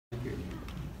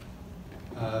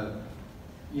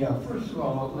Yeah, first of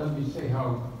all, let me say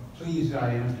how pleased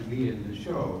I am to be in the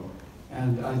show.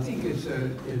 And I think it's a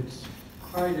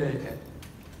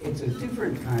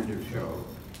different kind of show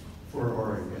for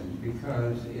Oregon,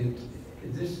 because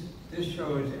this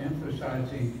show is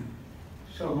emphasizing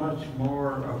so much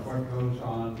more of what goes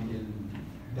on in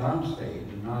downstate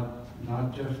and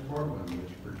not just Portland,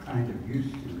 which we're kind of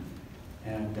used to.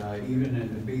 And even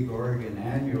in the big Oregon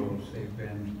annuals, they've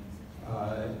been,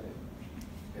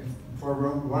 for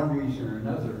one reason or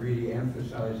another, really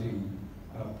emphasizing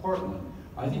Portland.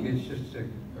 I think it's just a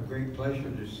great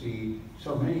pleasure to see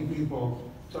so many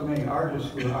people, so many artists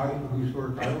whose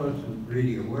work I wasn't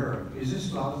really aware of. Is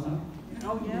this loud enough?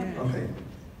 Oh, yeah. Okay.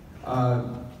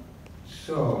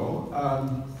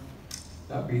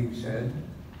 That being said,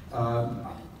 I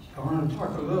want to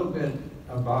talk a little bit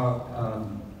about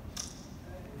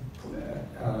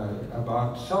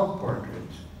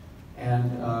self-portraits.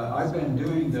 And I've been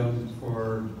doing them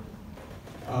for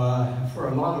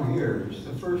a lot of years.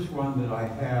 The first one that I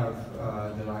have,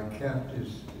 that I kept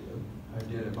is, I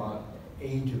did about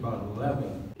age about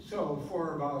 11. So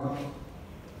for about,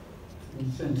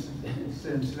 since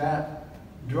that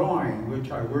drawing, which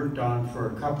I worked on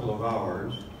for a couple of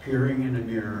hours, peering in a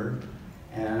mirror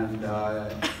and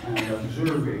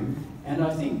observing, and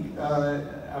I think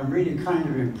I'm really kind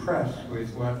of impressed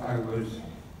with what I was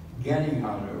getting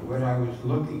out of it, what I was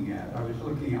looking at. I was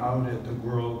looking out at the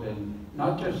world, and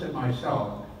not just at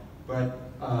myself, but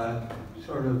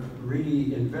sort of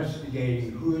really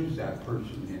investigating who is that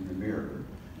person in the mirror,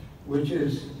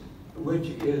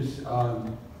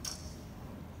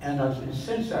 and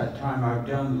since that time I've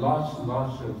done lots and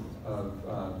lots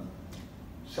of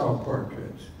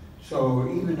self-portraits. So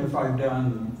even if I've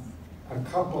done a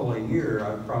couple a year,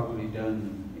 I've probably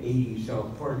done 80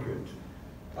 self-portraits.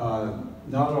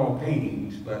 Not all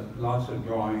paintings, but lots of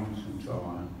drawings and so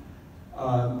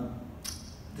on.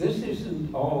 This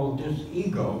isn't all just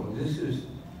ego. This is,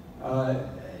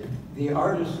 the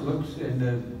artist looks in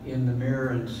the mirror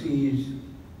and sees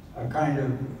a kind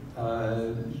of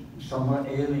somewhat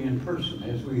alien person,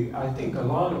 as I think a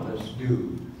lot of us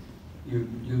do. You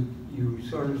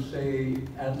sort of say,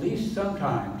 at least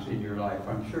sometimes in your life,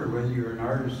 I'm sure, whether you're an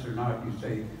artist or not, you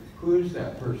say, who is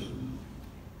that person?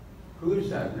 Who is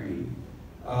that really?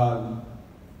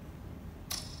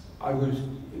 I was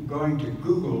going to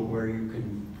Google, where you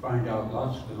can find out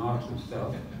lots and lots of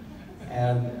stuff,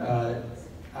 and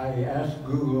I asked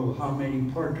Google how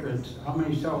many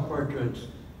self-portraits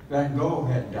Van Gogh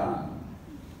had done,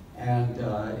 and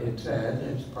it said,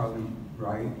 it's probably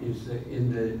right, is that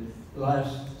in the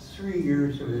last 3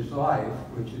 years of his life,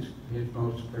 which is his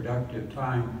most productive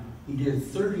time, he did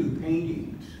 30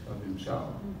 paintings of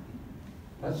himself.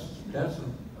 That's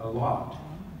a lot,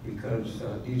 because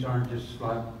these aren't just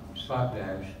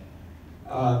slapdash.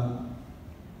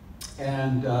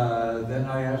 Then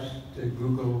I asked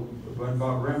Google, what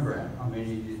about Rembrandt? How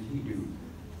many did he do?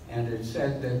 And it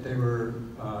said that there were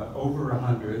over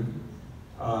 100.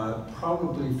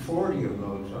 Probably 40 of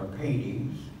those are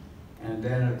paintings, and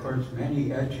then of course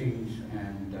many etchings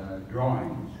and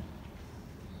drawings.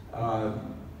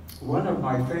 One of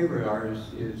my favorite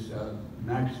artists is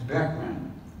Max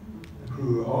Beckmann,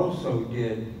 who also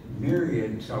did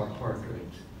myriad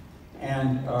self-portraits.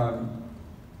 And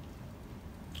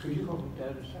could you hold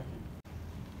that a second?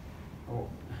 Oh,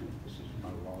 this is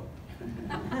my wallet.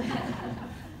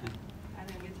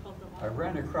 I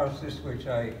ran across this, which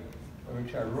I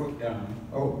wrote down.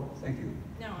 Oh, thank you.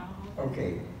 No,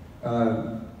 okay.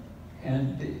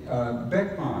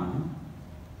 Beckmann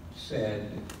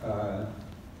said,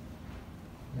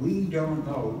 we don't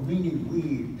know, meaning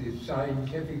we, the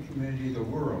scientific community, the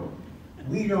world,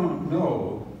 we don't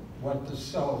know what the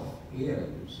self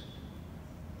is.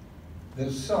 The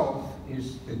self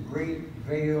is the great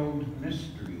veiled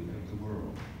mystery of the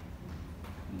world.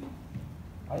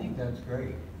 I think that's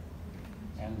great.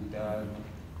 And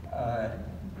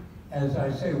as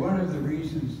I say, one of the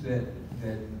reasons that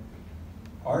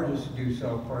artists do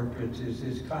self-portraits is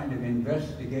this kind of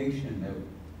investigation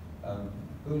of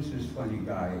who's this funny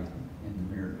guy in the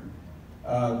mirror.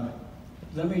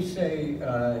 Let me say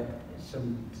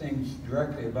some things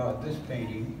directly about this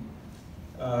painting.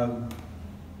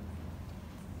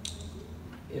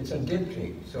 It's a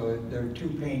diptych, so there are two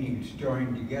paintings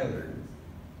joined together.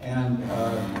 And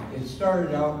it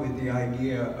started out with the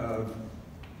idea of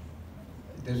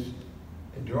this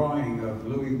drawing of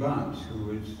Louis Bunce, who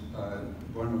was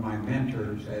one of my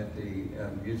mentors at the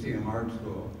Museum Art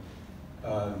School.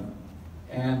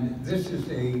 And this is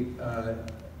a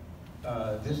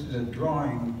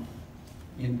drawing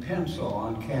in pencil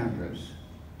on canvas.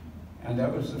 And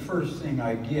that was the first thing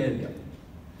I did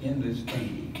in this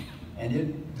painting.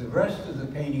 And the rest of the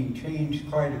painting changed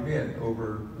quite a bit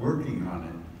over working on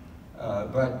it.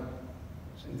 But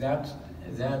that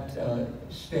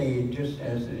stayed just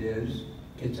as it is.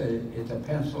 It's a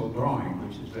pencil drawing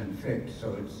which has been fixed,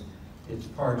 so it's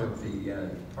part of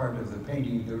the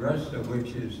painting. The rest of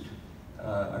which is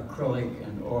acrylic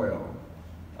and oil.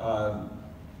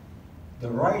 The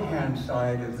right-hand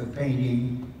side of the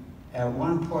painting at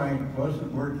one point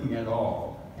wasn't working at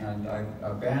all, and I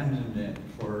abandoned it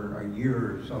for a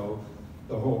year or so,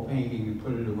 the whole painting, and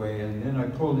put it away, and then I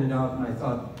pulled it out and I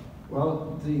thought,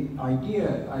 well, the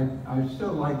idea, I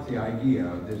still like the idea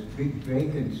of this big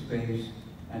vacant space,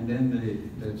 and then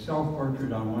the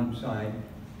self-portrait on one side.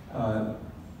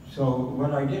 So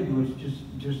what I did was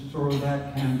just throw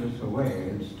that canvas away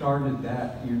and started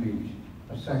that image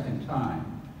a second time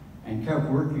and kept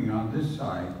working on this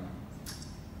side.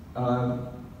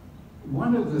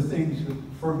 One of the things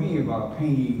for me about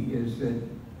painting is that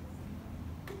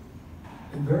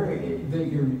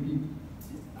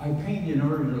I paint in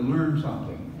order to learn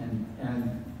something,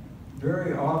 and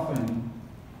very often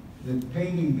the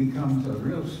painting becomes a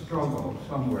real struggle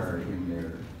somewhere in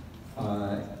there.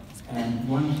 And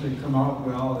ones that come out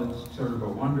well, it's sort of a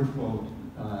wonderful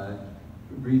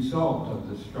result of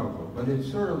the struggle. But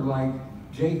it's sort of like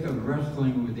Jacob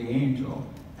wrestling with the angel.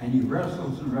 And he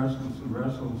wrestles and wrestles and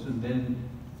wrestles, and then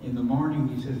in the morning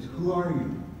he says, "Who are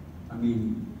you?" I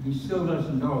mean, he still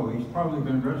doesn't know. He's probably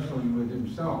been wrestling with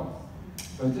himself.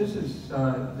 But this is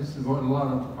what a lot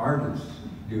of artists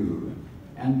do,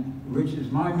 and which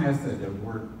is my method of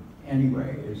work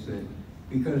anyway, is that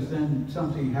because then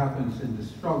something happens in the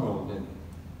struggle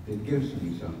that gives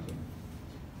me something.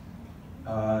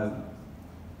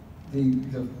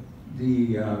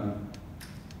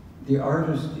 The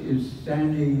artist is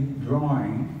standing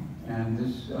drawing, and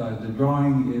the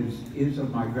drawing is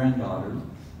of my granddaughter.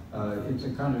 It's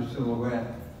a kind of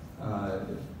silhouette.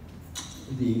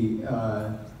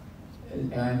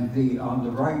 On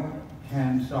the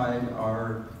right-hand side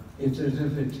it's as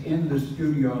if it's in the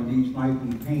studio, and these might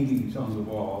be paintings on the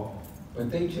wall, but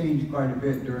they changed quite a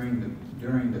bit during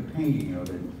the painting of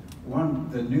it.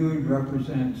 The nude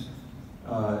represents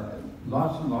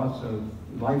lots and lots of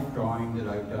life drawing that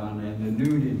I've done, and the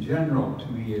nude in general to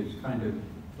me is kind of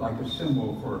like a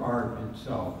symbol for art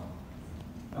itself.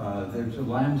 There's a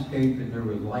landscape in there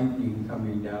with lightning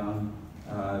coming down.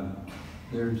 I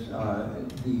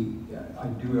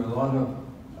do a lot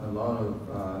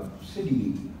of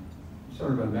city,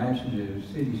 sort of imaginative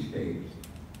cityscapes.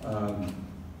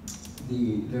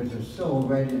 There's a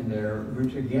silhouette in there,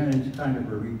 which again is kind of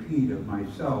a repeat of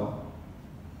myself,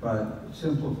 but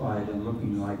simplified and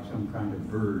looking like some kind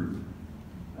of bird.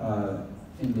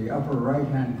 In the upper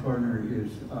right-hand corner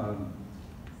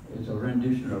is a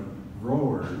rendition of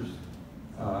rowers,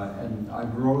 and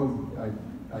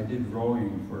I did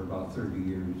rowing for about 30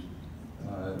 years,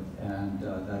 and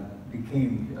that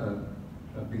became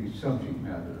a big subject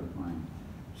matter of mine.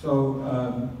 So,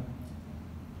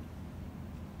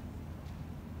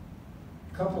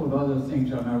 a couple of other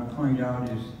things I want to point out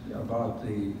is about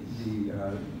the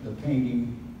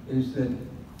painting is that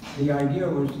the idea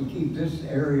was to keep this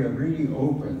area really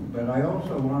open, but I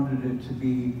also wanted it to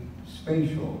be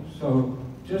spatial. So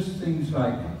just things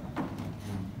like,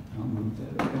 I'll move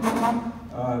that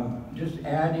over. Just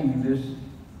adding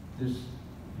this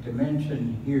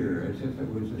dimension here as if it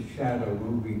was a shadow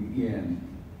moving in,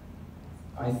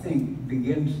 I think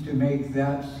begins to make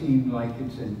that seem like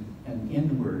it's an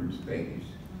inward space.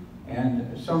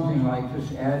 And something like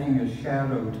just adding a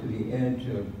shadow to the edge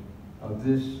of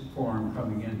this form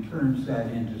coming in turns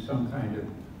that into some kind of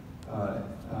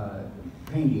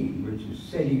painting, which is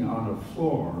sitting on a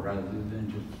floor rather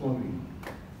than just floating.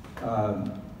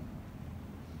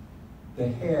 The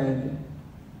head,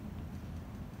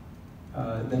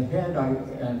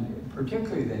 and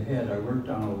particularly the head, I worked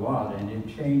on a lot, and it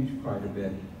changed quite a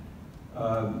bit.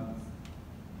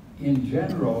 In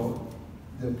general,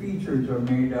 the features are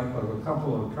made up of a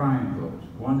couple of triangles.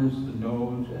 One is the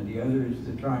nose, and the other is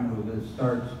the triangle that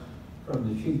starts from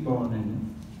the cheekbone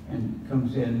and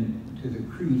comes in to the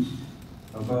crease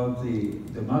above the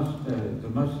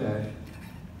mustache,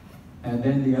 and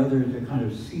then the other is a kind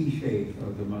of C shape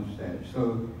of the mustache.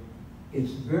 So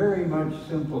it's very much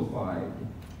simplified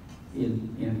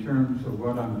in terms of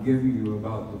what I'm giving you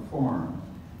about the form.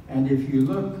 And if you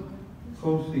look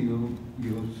closely,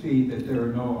 you'll see that there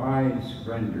are no eyes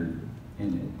rendered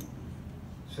in it,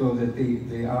 so that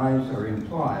the eyes are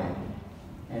implied.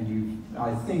 And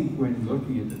I think when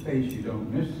looking at the face, you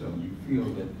don't miss them. You feel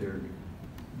that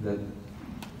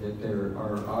there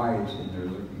are eyes and they're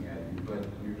looking at you.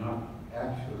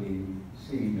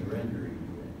 seeing the rendering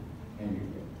anyway.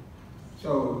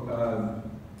 So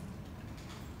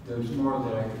there's more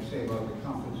that I could say about the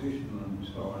composition and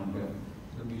so on, but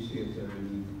let me see if there are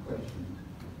any questions.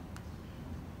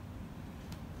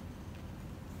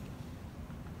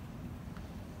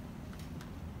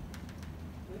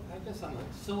 I guess on the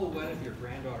silhouette of your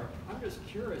granddaughter, I'm just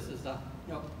curious, do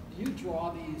you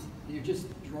draw these, do you just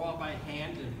draw by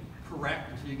hand and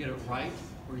correct until you get it right,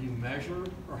 or you measure,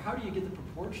 or how do you get the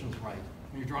proportions right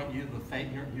when you're drawing either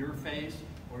your face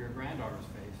or your granddaughter's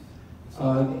face?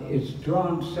 It's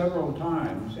drawn several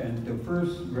times, and the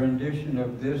first rendition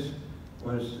of this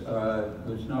was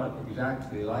not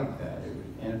exactly like that,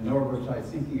 and nor was I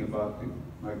thinking about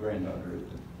my granddaughter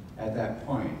at that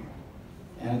point.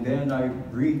 And then I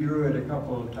redrew it a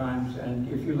couple of times,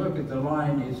 and if you look at the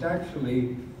line, it's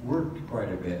actually worked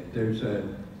quite a bit.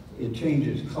 It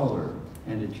changes color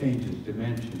and it changes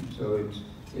dimension, so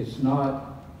it's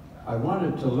not. I want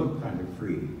it to look kind of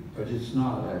free, but it's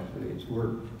not actually. It's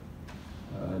worked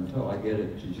until I get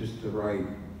it to just the right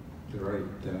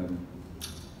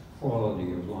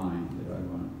quality of line that I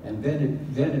want. And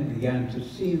then it began to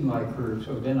seem like her.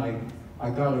 So then I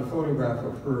got a photograph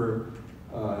of her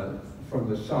from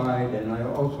the side, and I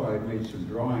made some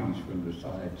drawings from the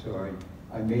side, so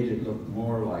I made it look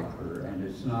more like her, and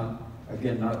it's not,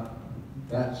 again, not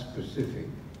that specific.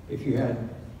 If you had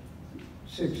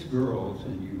 6 girls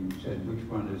and you said, which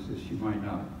one is this, you might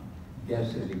not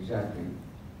guess it exactly.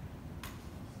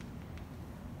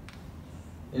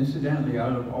 Incidentally,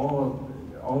 out of all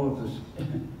of this,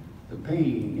 the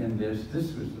painting in this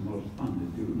was the most fun to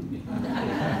do,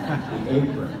 the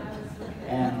apron.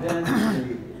 And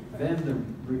then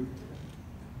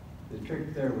the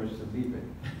trick there was to leave it,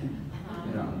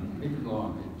 leave it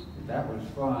long. That was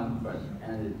fun,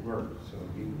 and it worked, so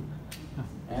leave it.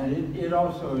 And it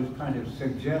also is kind of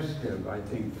suggestive, I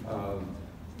think, of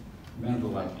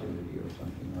mental activity or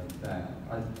something like that.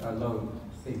 I love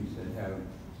things that have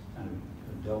kind of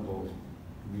a double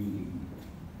meaning.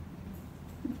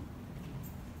 I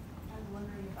was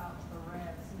wondering about the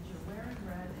red, since you're wearing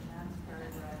red and that's very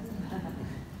red.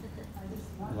 I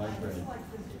just like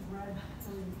this red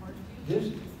really important to you. This,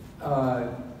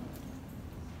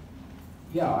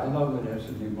 yeah, I love it as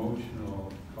an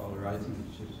emotional color. I think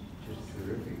it's just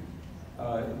terrific.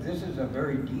 This is a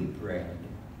very deep red,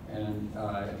 and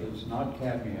it's not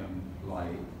cadmium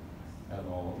light at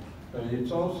all. But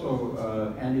it's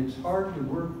also, and it's hard to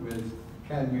work with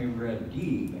cadmium red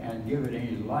deep and give it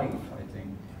any life, I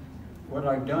think. What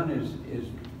I've done is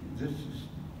this is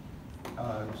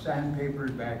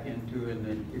sandpapered back into, and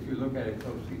then if you look at it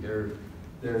closely,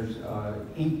 there's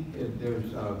ink,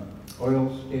 there's oil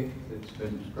stick that's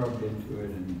been scrubbed into it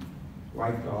and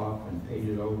wiped off and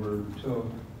painted over. So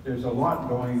there's a lot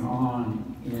going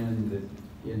on in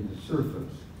the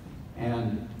surface,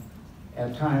 and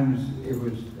at times it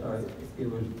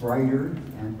was brighter,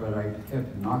 but I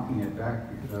kept knocking it back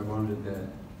because I wanted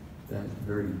that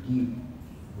very deep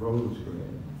rose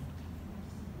red.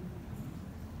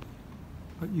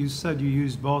 But you said you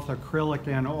used both acrylic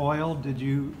and oil. Did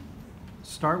you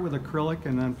start with acrylic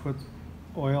and then put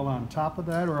oil on top of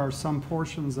that, or are some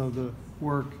portions of the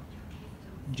work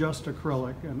just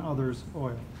acrylic and others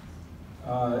oil?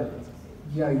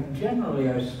 Yeah, generally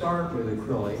I start with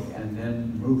acrylic and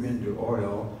then move into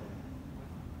oil.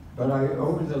 But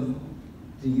over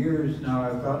the years now,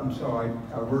 I've gotten so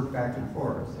I work back and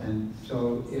forth, and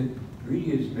so it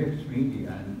really is mixed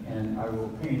media, and I will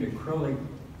paint acrylic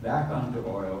back onto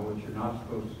oil, which you're not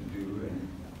supposed to do, and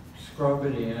scrub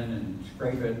it in and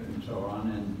scrape it and so on.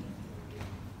 And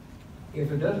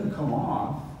if it doesn't come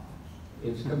off,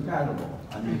 it's compatible.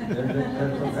 I mean,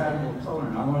 they're compatible color,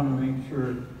 and I want to make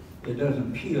sure it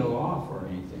doesn't peel off or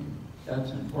anything.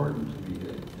 That's important to me,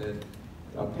 that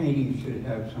a painting should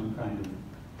have some kind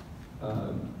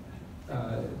of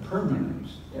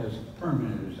permanence, as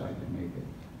permanent as I can make it.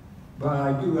 But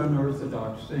I do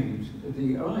unorthodox things.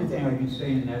 The only thing I can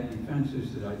say in that defense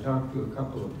is that I talked to a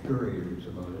couple of curators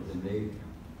about it, and they,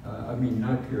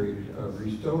 not curators,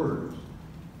 restorers,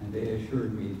 and they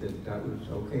assured me that that was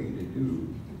okay to do.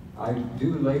 I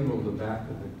do label the back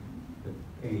of the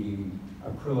painting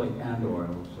acrylic and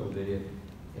oil, so that if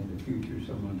in the future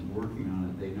someone's working on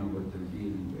it, they know what they're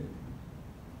dealing with.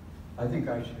 I think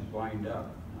I should wind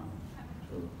up now.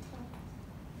 So, Do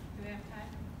we have time?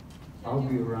 I'll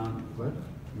be around. What?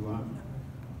 You want?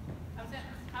 I was going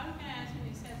to ask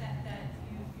you said that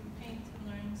you paint to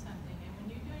learn something, and when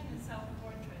you're doing the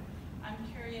self-portrait, I'm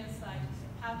curious, like,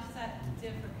 how does that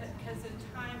differ? Because the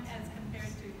time as compared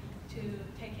to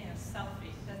taking a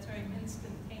selfie, that's very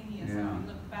instantaneous. Yeah. And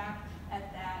we look back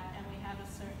at that, and we have a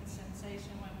certain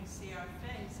sensation when we see our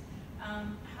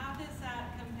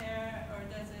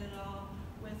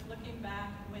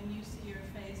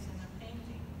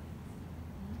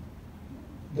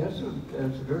That's a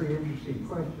very interesting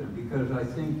question, because I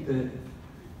think that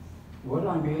what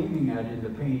I'm aiming at in the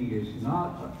painting is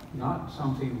not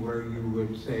something where you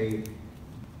would say,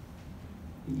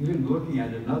 even looking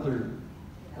at another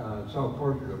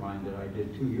self-portrait of mine that I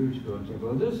did 2 years ago, and say,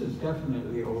 well, this is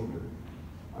definitely older.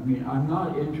 I mean, I'm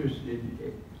not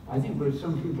interested, I think with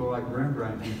some people like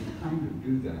Rembrandt, you can kind of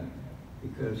do that,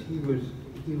 because he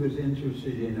was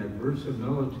interested in a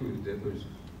verisimilitude that was,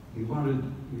 he wanted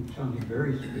something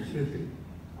very specific.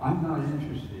 I'm not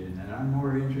interested in that. I'm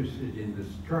more interested in the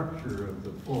structure of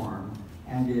the form,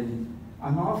 and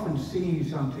I'm often seeing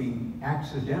something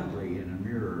accidentally in a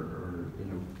mirror, or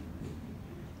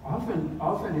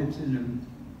often it's in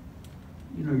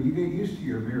a, you know, you get used to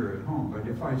your mirror at home, but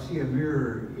if I see a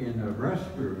mirror in a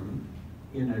restroom,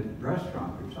 in a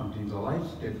restaurant or something, the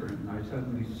light's different, and I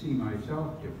suddenly see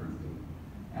myself differently.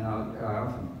 And I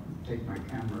often take my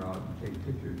camera out and take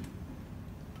pictures.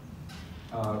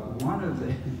 One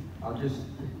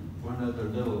other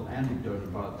little anecdote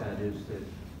about that is that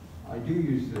I do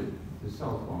use the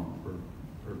cell phone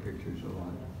for pictures a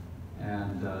lot.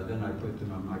 And then I put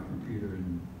them on my computer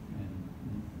and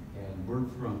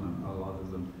work from them, a lot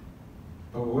of them.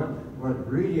 But what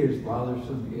really is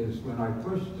bothersome is when I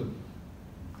push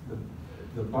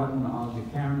the button on the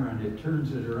camera and it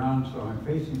turns it around so I'm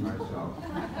facing myself.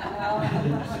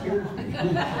 And it scares me.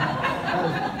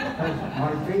 Because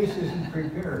my face isn't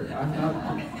prepared. I'm not,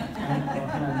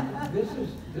 and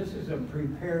this is a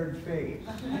prepared face.